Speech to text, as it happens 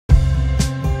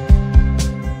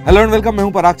Hello and welcome, मैं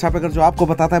हूं पराग छापेकर जो आपको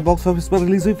बताता है बॉक्स ऑफिस पर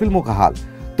रिलीज हुई फिल्मों का हाल।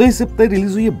 तो इस हफ्ते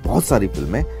रिलीज हुई है बहुत सारी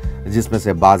फिल्में, जिसमें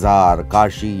से बाजार,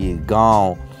 काशी,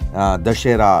 गांव,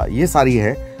 दशहरा ये सारी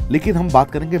है, लेकिन हम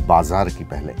बात करेंगे बाजार की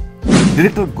पहले।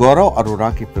 डायरेक्टर गौरव अरोरा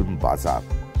की फिल्म बाजार।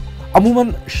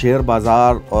 अमूमन शेयर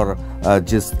बाजार और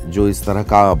जो इस तरह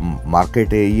का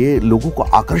मार्केट है, ये लोगों को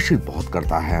आकर्षित बहुत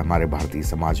करता है हमारे भारतीय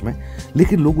समाज में,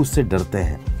 लेकिन लोग उससे डरते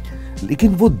हैं।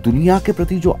 लेकिन वो दुनिया के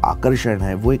प्रति जो आकर्षण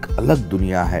है वो एक अलग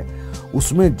दुनिया है,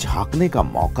 उसमें झांकने का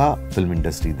मौका फिल्म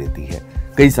इंडस्ट्री देती है,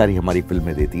 कई सारी हमारी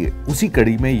फिल्में देती है। उसी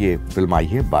कड़ी में ये फिल्म आई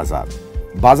है बाजार।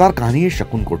 बाजार कहानी है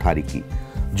शकुन कोठारी की,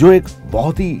 जो एक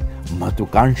बहुत ही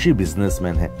महत्वाकांक्षी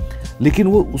बिजनेसमैन है, लेकिन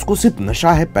वो उसको सिर्फ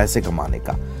नशा है पैसे कमाने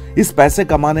का। इस पैसे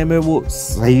कमाने में वो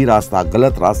सही रास्ता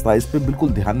गलत रास्ता इस पे बिल्कुल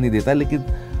ध्यान नहीं देता, लेकिन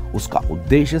उसका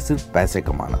उद्देश्य सिर्फ पैसे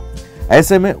कमाना।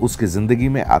 ऐसे में उसकी जिंदगी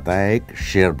में आता है एक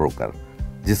शेयर ब्रोकर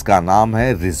जिसका नाम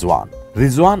है रिजवान।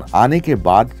 रिजवान आने के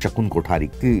बाद शकुन कोठारी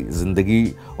की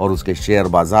जिंदगी और उसके शेयर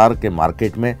बाजार के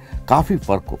मार्केट में काफी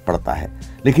फर्क पड़ता है।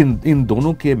 लेकिन इन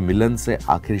दोनों के मिलन से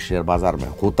आखिर शेयर बाजार में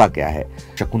होता क्या है,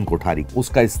 शकुन कोठारी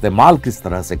उसका इस्तेमाल किस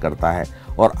तरह से करता है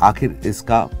और आखिर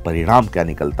इसका परिणाम क्या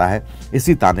निकलता है,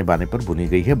 इसी ताने बाने पर बुनी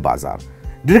गई है बाजार।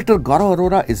 डायरेक्टर गौरव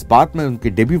अरोरा इस बात में, उनकी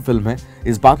डेब्यू फिल्म है,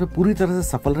 इस बात में पूरी तरह से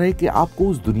सफल रहे कि आपको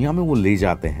उस दुनिया में वो ले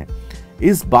जाते हैं।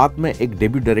 इस बात में एक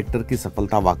डेब्यू डायरेक्टर की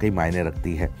सफलता वाकई मायने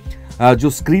रखती है। जो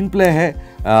स्क्रीन प्ले है,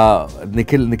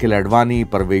 निखिल अडवाणी,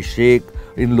 परवेश शेख,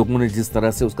 इन लोगों ने जिस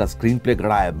तरह से उसका स्क्रीन प्ले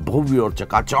गढ़ा है, भव्य और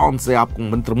चकाचौंध से आपको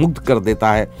मंत्रमुग्ध कर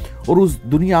देता है और उस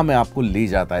दुनिया में आपको ले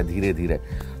जाता है धीरे धीरे।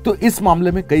 तो इस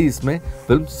मामले में कई इसमें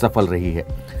फिल्म सफल रही है।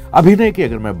 अभिनय की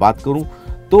अगर मैं बात करूं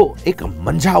तो एक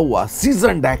मंझा हुआ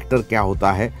सीजन्ड एक्टर क्या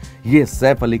होता है, ये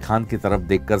सैफ अली खान की तरफ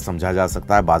देखकर समझा जा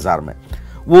सकता है। बाजार में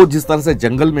वो जिस तरह से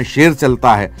जंगल में शेर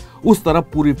चलता है, उस तरह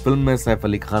पूरी फिल्म में सैफ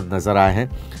अली खान नजर आए हैं।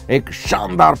 एक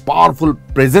शानदार पावरफुल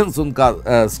प्रेजेंस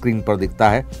उनका स्क्रीन पर दिखता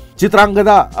है।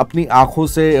 चित्रांगदा अपनी आंखों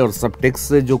से और सब टेक्स्ट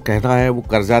से जो कहना है वो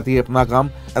कर जाती है अपना काम।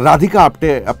 राधिका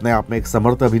आप्टे अपने आप में एक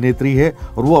समर्थ अभिनेत्री है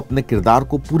और वो अपने किरदार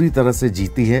को पूरी तरह से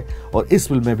जीती है, और इस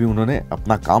फिल्म में भी उन्होंने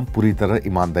अपना काम पूरी तरह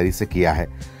ईमानदारी से किया है।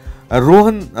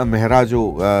 रोहन मेहरा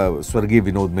जो स्वर्गीय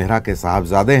विनोद मेहरा के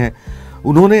साहबजादे हैं,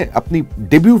 उन्होंने अपनी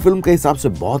डेब्यू फिल्म के हिसाब से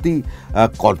बहुत ही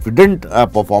कॉन्फिडेंट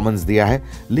परफॉर्मेंस दिया है,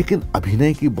 लेकिन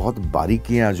अभिनय की बहुत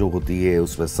बारीकियां जो होती है,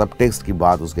 उसमें सब टेक्स्ट की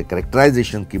बात, उसके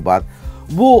कैरेक्टराइजेशन की बात,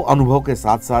 वो अनुभव के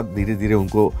साथ साथ धीरे धीरे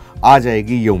उनको आ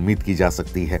जाएगी, ये उम्मीद की जा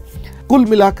सकती है। कुल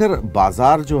मिलाकर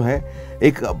बाजार जो है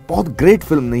एक बहुत ग्रेट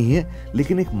फिल्म नहीं है,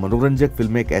 लेकिन एक मनोरंजक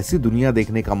फिल्म है। एक ऐसी दुनिया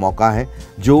देखने का मौका है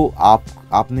जो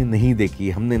आपने नहीं देखी,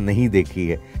 हमने नहीं देखी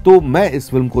है। तो मैं इस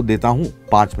फिल्म को देता हूं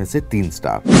 5 में से 3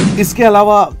 स्टार। इसके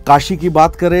अलावा काशी की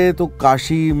बात करें तो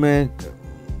काशी में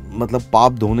मतलब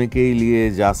पाप धोने के लिए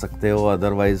जा सकते हो,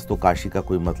 अदरवाइज तो काशी का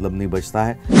कोई मतलब नहीं बचता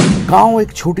है। गांव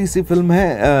एक छोटी सी फिल्म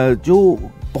है जो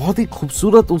बहुत ही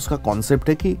खूबसूरत उसका कॉन्सेप्ट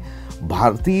है कि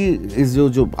भारतीय इस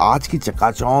जो आज की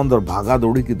चकाचौंध और भागा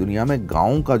दौड़ी की दुनिया में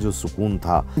गांव का जो सुकून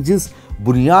था, जिस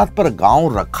बुनियाद पर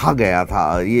गांव रखा गया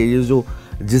था, ये जो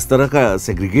जिस तरह का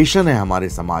सेग्रीगेशन है हमारे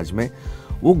समाज में,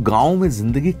 वो गांव में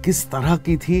जिंदगी किस तरह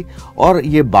की थी और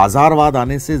ये बाजारवाद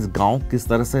आने से इस गांव किस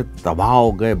तरह से तबाह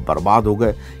हो गए, बर्बाद हो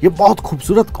गए। ये बहुत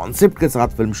खूबसूरत कॉन्सेप्ट के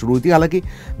साथ फिल्म शुरू हुई थी। हालांकि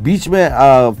बीच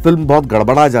में फिल्म बहुत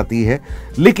गड़बड़ा जाती है,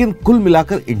 लेकिन कुल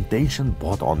मिलाकर इंटेंशन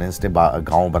बहुत ऑनेस्ट है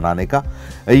गांव बनाने का।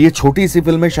 ये छोटी सी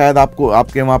फिल्म है, शायद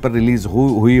आपके वहाँ पर रिलीज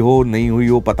हुई हो नहीं हुई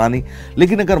हो पता नहीं,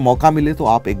 लेकिन अगर मौका मिले तो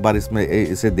आप एक बार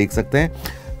इसे देख सकते हैं।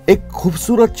 एक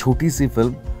खूबसूरत छोटी सी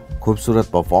फिल्म, खूबसूरत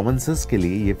परफॉर्मेंसेस के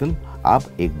लिए ये फिल्म आप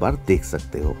एक बार देख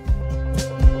सकते हो।